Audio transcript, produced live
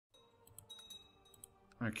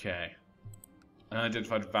Okay.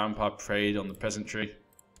 Unidentified vampire preyed on the peasantry.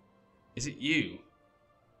 Is it you?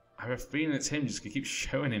 I have a feeling it's him, just keep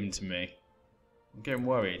showing him to me. I'm getting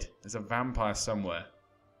worried. There's a vampire somewhere.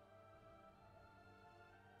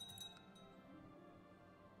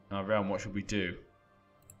 Now, realm, what should we do?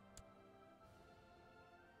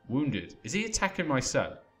 Wounded. Is he attacking my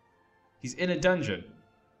son? He's in a dungeon.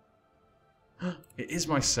 It is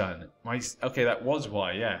my son. Okay, that was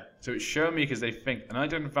why, yeah. So it's showing me because they think an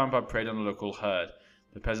unidentified vampire preyed on a local herd.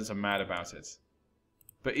 The peasants are mad about it.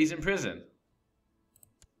 But he's in prison.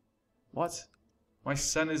 What? My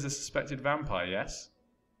son is a suspected vampire, yes?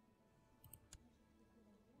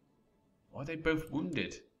 Why are they both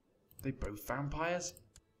wounded? Are they both vampires?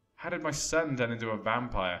 How did my son turn into a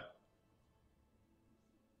vampire?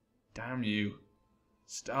 Damn you.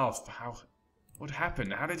 Staff, what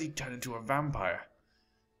happened? How did he turn into a vampire?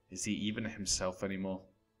 Is he even himself anymore?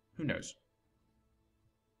 Who knows?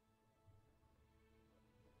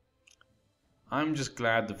 I'm just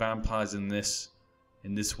glad the vampires in this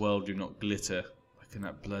world do not glitter like in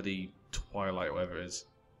that bloody Twilight, whatever it is.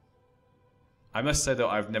 I must say though,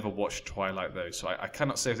 I've never watched Twilight though, so I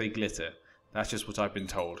cannot say if they glitter. That's just what I've been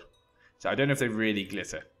told. So I don't know if they really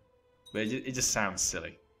glitter, but it just sounds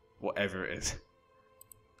silly, whatever it is.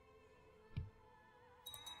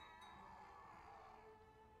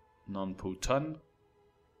 Non-Pultun.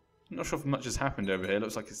 I'm not sure if much has happened over here.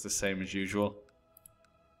 Looks like it's the same as usual.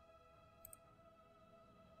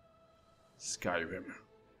 Skyrim.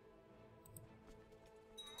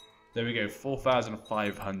 There we go,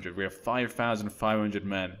 4,500. We have 5,500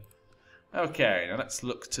 men. Okay, now let's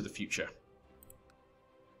look to the future.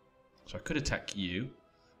 So I could attack you.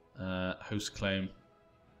 Host claim.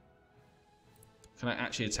 Can I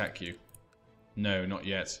actually attack you? No, not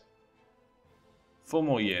yet. 4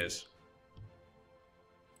 more years.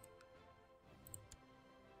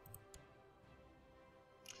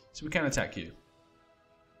 So we can attack you.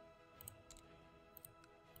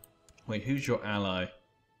 Wait, who's your ally?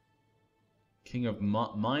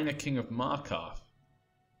 Minor King of Markarth.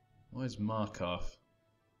 Where's Markarth?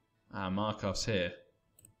 Ah, Markarth's here.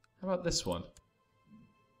 How about this one?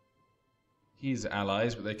 He's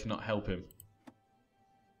allies, but they cannot help him.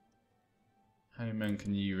 How many men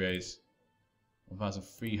can you raise?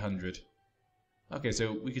 1,300. Okay,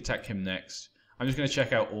 so we could attack him next. I'm just going to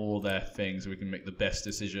check out all their things so we can make the best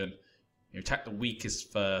decision. Attack the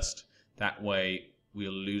weakest first. That way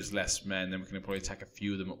we'll lose less men, then we can probably attack a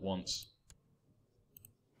few of them at once.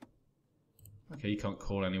 Okay, you can't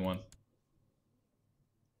call anyone.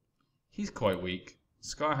 He's quite weak.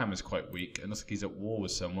 Skyhammer's quite weak. It looks like he's at war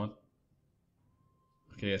with someone.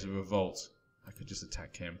 Okay, he has a revolt. I could just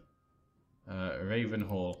attack him.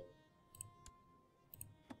 Ravenhall.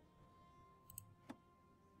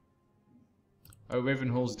 Oh,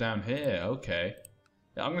 Ravenhall's down here. Okay.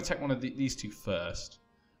 Yeah, I'm going to attack one of these two first.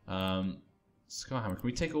 Skyhammer, can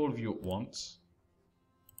we take all of you at once?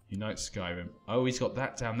 Unite Skyrim. Oh, he's got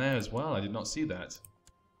that down there as well. I did not see that.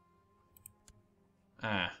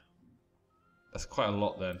 Ah. That's quite a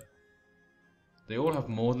lot then. They all have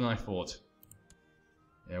more than I thought.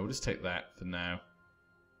 Yeah, we'll just take that for now.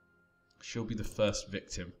 She'll be the first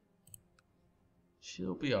victim.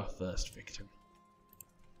 She'll be our first victim.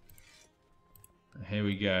 And here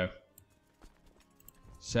we go.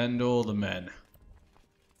 Send all the men.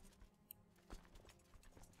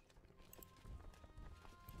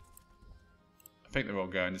 I think they're all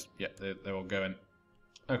going. Yep, they're all going.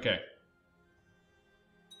 Okay.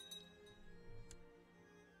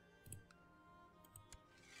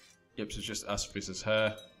 Yep, so it's just us versus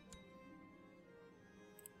her.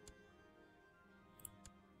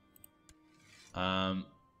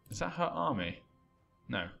 Is that her army?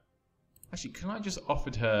 No. Actually, can I just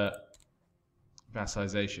offered her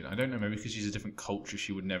vassalization? I don't know, maybe because she's a different culture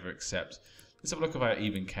she would never accept. Let's have a look if I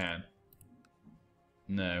even can.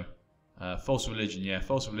 No. False religion, yeah.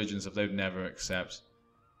 False religion stuff they would never accept.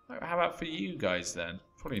 How about for you guys then?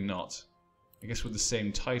 Probably not. I guess we're the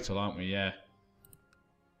same title, aren't we? Yeah.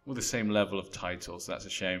 We're the same level of title, so that's a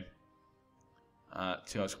shame.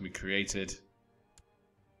 2 hours can be created.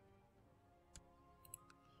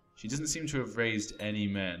 She doesn't seem to have raised any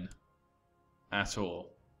men at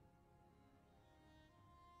all.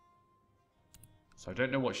 So I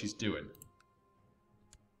don't know what she's doing.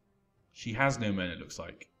 She has no men, it looks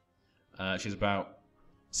like. She's about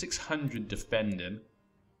 600 defending.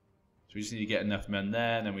 So we just need to get enough men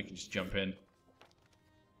there, and then we can just jump in.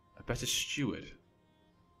 A better steward.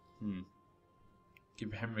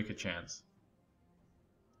 Give Henrik a chance.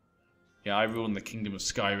 Yeah, I rule in the Kingdom of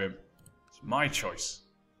Skyrim. It's my choice.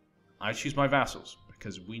 I choose my vassals,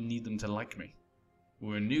 because we need them to like me.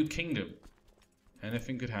 We're a new kingdom.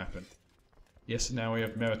 Anything could happen. Yes, and now we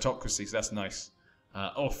have meritocracy, so that's nice.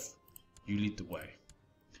 Off. You lead the way.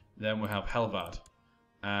 Then we'll have Helvad.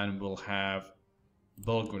 And we'll have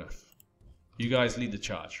Bulgrunov. You guys lead the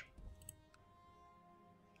charge.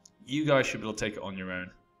 You guys should be able to take it on your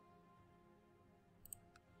own.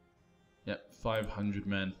 Yep, 500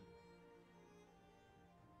 men.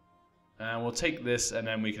 And we'll take this and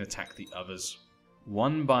then we can attack the others.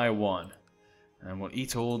 One by one. And we'll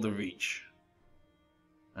eat all the reach.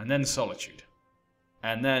 And then Solitude.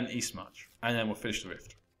 And then East March. And then we'll finish the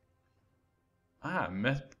Rift.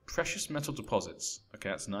 Precious metal deposits. Okay,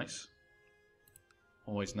 that's nice.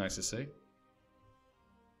 Always nice to see.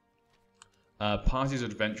 Parties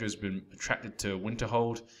of adventurers have been attracted to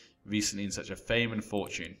Winterhold recently in such a fame and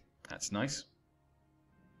fortune. That's nice.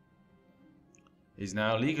 He's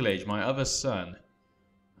now legal age. My other son.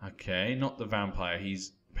 Okay, not the vampire.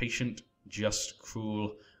 He's patient, just,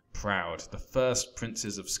 cruel, proud. The first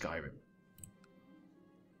princes of Skyrim.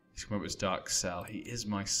 He's come up with his dark cell. He is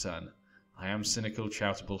my son. I am cynical,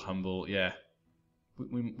 charitable, humble. Yeah,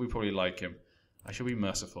 we probably like him. I shall be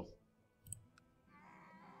merciful.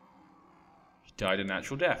 He died a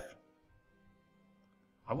natural death.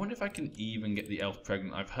 I wonder if I can even get the elf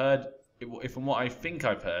pregnant. I've heard, from what I think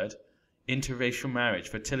I've heard, interracial marriage,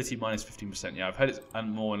 fertility minus 15%. Yeah, I've heard it's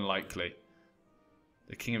more unlikely.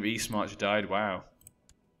 The King of Eastmarch died. Wow.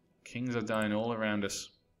 Kings are dying all around us.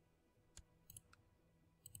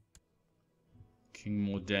 King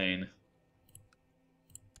Mordain.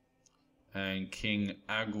 And King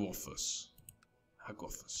Agorphus. Okay,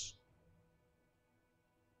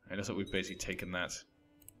 looks like we've basically taken that.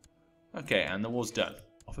 Okay, and the war's done.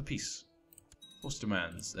 Offer peace. Force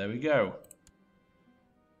demands. There we go.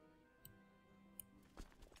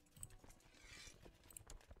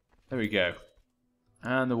 There we go.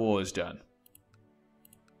 And the war is done.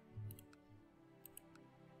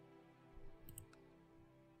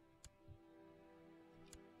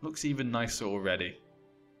 Looks even nicer already.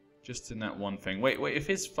 Just in that one thing. Wait, if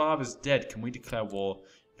his father's dead, can we declare war?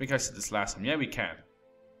 I think I said this last time. Yeah, we can.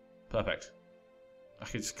 Perfect. I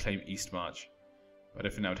could just claim Eastmarch. But I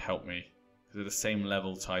don't think that would help me. Because they're the same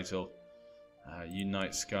level title.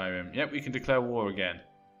 Unite Skyrim. Yep, we can declare war again.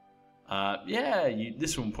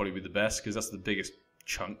 This one will probably be the best, because that's the biggest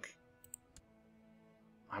chunk.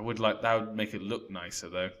 That would make it look nicer,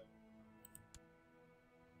 though.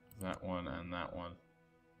 That one and that one.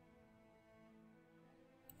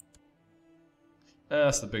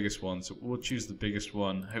 That's the biggest one, so we'll choose the biggest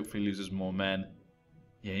one. Hopefully loses more men.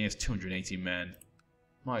 Yeah, he has 280 men.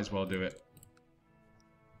 Might as well do it.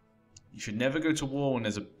 You should never go to war when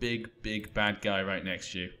there's a big, big bad guy right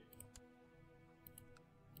next to you.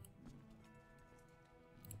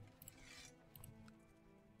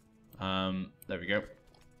 There we go.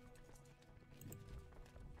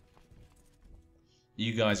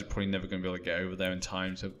 You guys are probably never going to be able to get over there in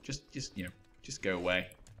time, so just go away.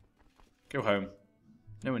 Go home.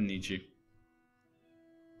 No one needs you.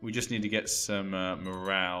 We just need to get some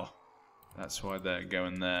morale. That's why they're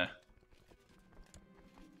going there.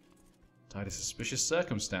 Died of suspicious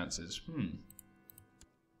circumstances.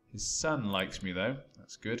 His son likes me, though.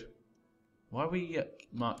 That's good. Why we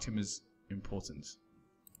marked him as important?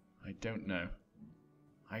 I don't know.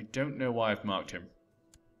 I don't know why I've marked him.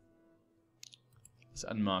 Let's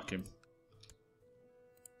unmark him.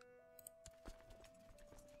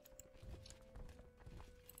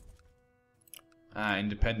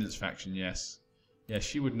 Independence faction, yes. Yeah,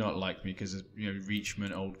 she would not like me because of,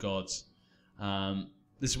 Reachman, old gods.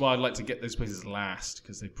 This is why I'd like to get those places last,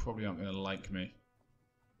 because they probably aren't going to like me.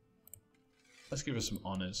 Let's give her some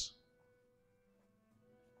honours.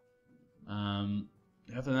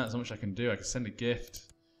 Other than that, there's not much I can do. I can send a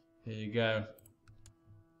gift. Here you go.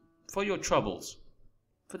 For your troubles.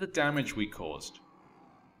 For the damage we caused.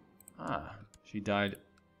 She died.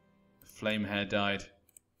 Flamehair died.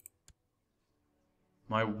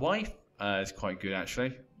 My wife is quite good,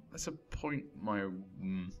 actually. Let's appoint my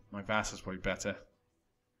vassal's probably better.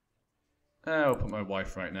 I'll put my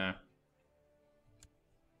wife right now.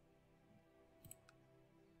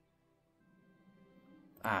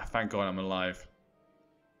 Thank God I'm alive.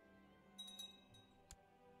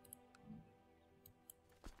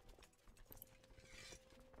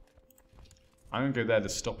 I'm going to go there to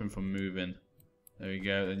stop him from moving. There we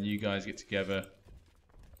go. Then you guys get together.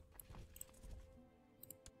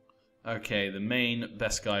 Okay, the main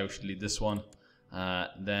best guy, we should lead this one.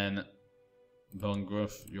 Then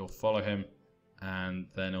Bulgrunov, you'll follow him. And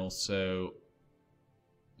then also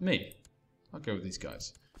me. I'll go with these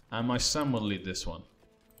guys. And my son will lead this one.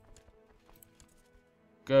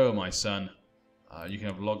 Go, my son. You can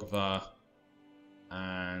have Logvar.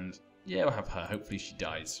 And yeah, we'll have her. Hopefully she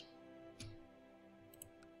dies.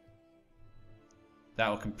 That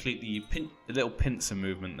will complete the little pincer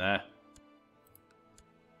movement there.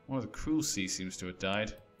 One of the Cruel Sea seems to have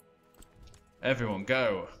died. Everyone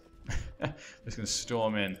go! We're just going to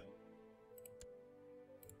storm in.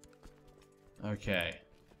 Okay.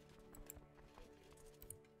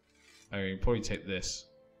 Okay, you can probably take this.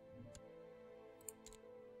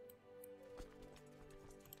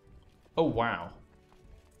 Oh wow.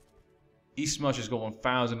 Eastmarch has got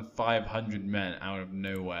 1,500 men out of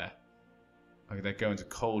nowhere. Okay, they're going to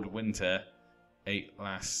Cold Winter. 8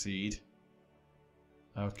 last seed.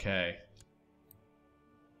 Okay.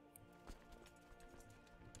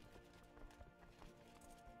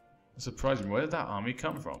 Surprising. Where did that army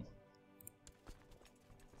come from?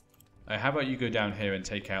 How about you go down here and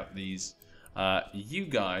take out these? You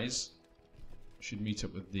guys should meet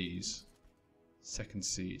up with these. Second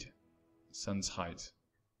seed. Sun's height.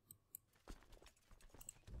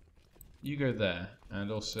 You go there,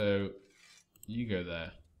 and also you go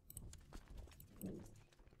there.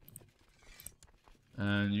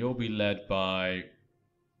 And you'll be led by,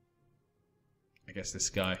 I guess, this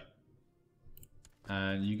guy.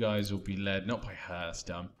 And you guys will be led, not by her, that's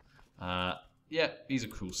dumb. Yeah, he's a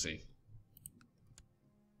Cruel Sea.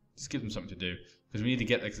 Just give them something to do. Because we need to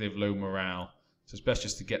get there because they have low morale. So it's best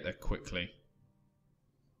just to get there quickly.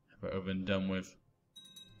 Have it over and done with.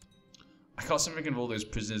 I can't stop thinking of all those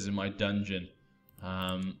prisoners in my dungeon.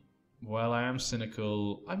 Well, I am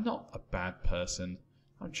cynical. I'm not a bad person.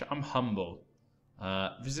 I'm humble.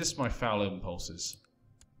 Resist my foul impulses.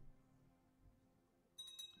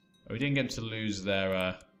 Oh, we didn't get them to lose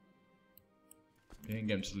their. We didn't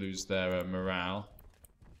get them to lose their morale.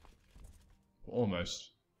 Almost.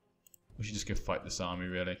 We should just go fight this army,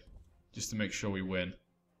 really, just to make sure we win.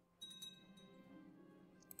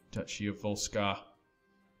 Duchy of Volskar.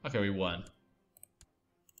 Okay, we won.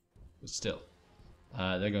 But still,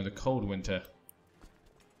 they're going to Cold Winter.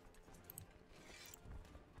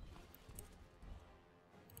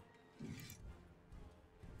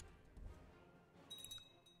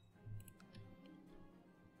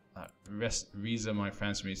 Riza, my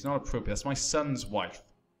fancy me. It's not appropriate. That's my son's wife.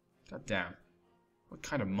 God damn. What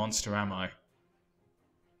kind of monster am I?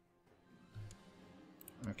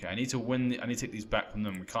 Okay, I need to win. I need to take these back from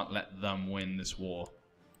them. We can't let them win this war.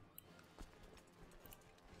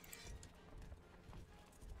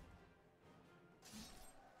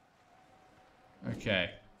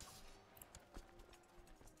 Okay.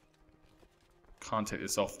 Can't take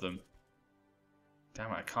this off them.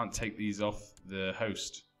 Damn it, I can't take these off the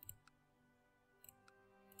host.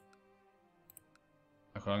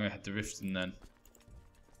 Okay, I'm going to head to Riften then.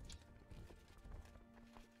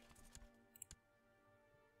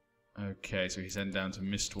 Okay, so he's heading down to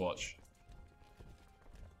Mistwatch.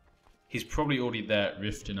 He's probably already there at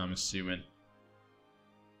Riften, I'm assuming.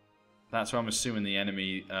 That's where I'm assuming the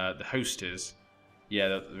enemy, the host is. Yeah,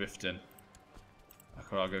 the Riften.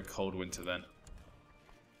 Okay, I'll go Cold Winter then.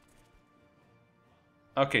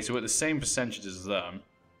 Okay, so we're at the same percentage as them.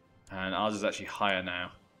 And ours is actually higher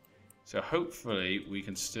now. So hopefully we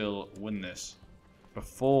can still win this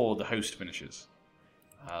before the host finishes.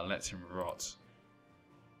 Let him rot.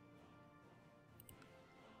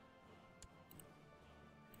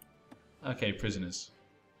 Okay, prisoners.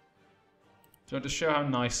 So to show how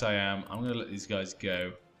nice I am, I'm going to let these guys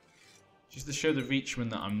go. Just to show the Reachman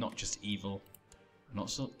that I'm not just evil. I'm not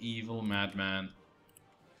some evil madman.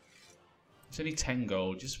 It's only 10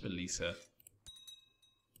 gold, just release her.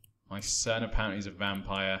 My son apparently is a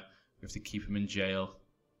vampire. We have to keep him in jail.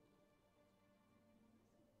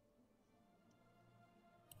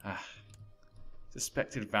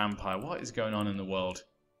 Suspected vampire. What is going on in the world?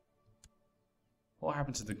 What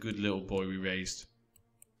happened to the good little boy we raised?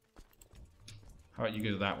 How about you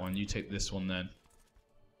go to that one? You take this one then.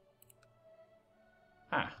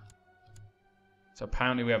 So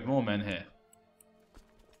apparently we have more men here.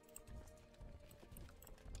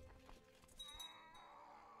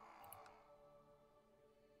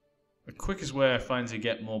 The quickest way I find to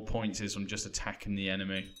get more points is from just attacking the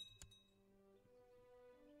enemy.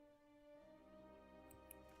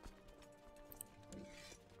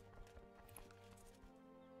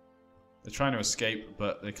 They're trying to escape,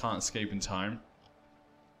 but they can't escape in time.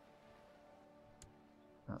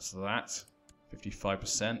 That's that.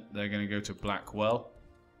 55%. They're going to go to Blackwell.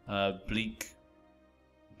 Bleak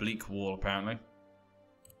Wall, apparently.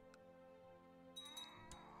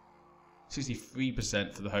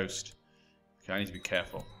 63% for the host. Okay, I need to be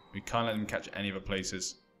careful. We can't let them catch any other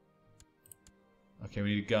places. Okay,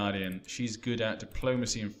 we need a Guardian. She's good at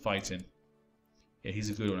diplomacy and fighting. Yeah, he's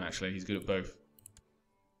a good one actually. He's good at both.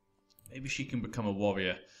 Maybe she can become a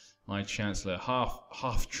warrior. My Chancellor.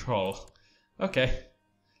 Half troll. Okay.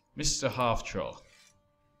 Mr. Half Troll.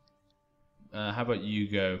 How about you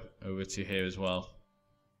go over to here as well?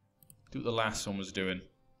 Do what the last one was doing.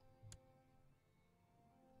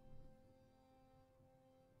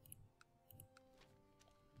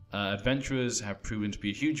 Adventurers have proven to be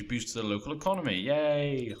a huge boost to the local economy.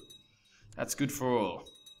 Yay! That's good for all.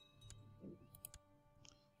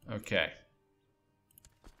 Okay.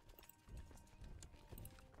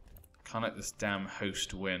 Can't let this damn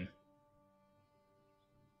host win.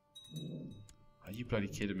 Are you bloody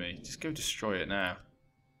kidding me? Just go destroy it now.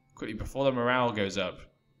 Quickly, before the morale goes up.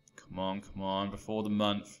 Come on, before the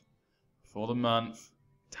month. Before the month.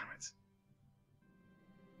 Damn it.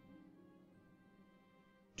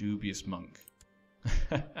 Dubious monk.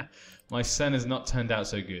 My son has not turned out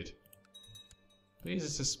so good. But he's a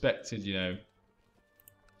suspected, you know,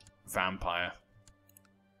 vampire.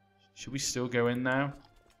 Should we still go in now?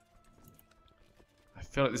 I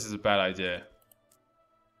feel like this is a bad idea.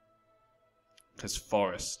 Because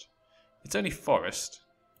forest. It's only forest.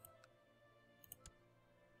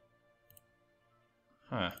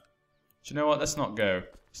 Huh. Do you know what? Let's not go.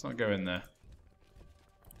 Let's not go in there.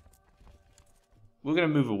 We're going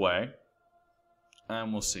to move away.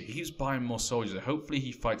 And we'll see. He's buying more soldiers. Hopefully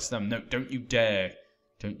he fights them. No, don't you dare.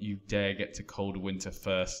 Don't you dare get to cold winter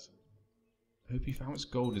first. I hope how much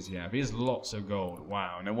gold does he have? He has lots of gold.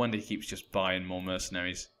 Wow. No wonder he keeps just buying more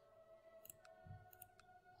mercenaries.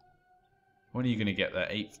 When are you going to get there?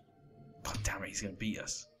 8. God damn it, he's going to beat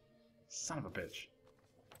us. Son of a bitch.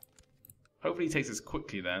 Hopefully he takes us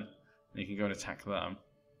quickly then. And he can go and attack them.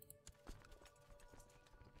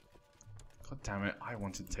 God damn it, I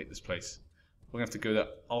wanted to take this place. We're going to have to go to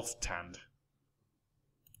Alftand.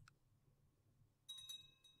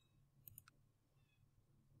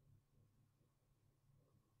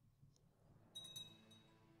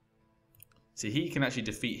 See, he can actually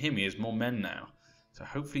defeat him. He has more men now. So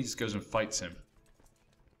hopefully he just goes and fights him.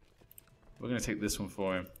 We're going to take this one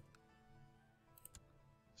for him.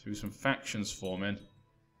 So some factions forming.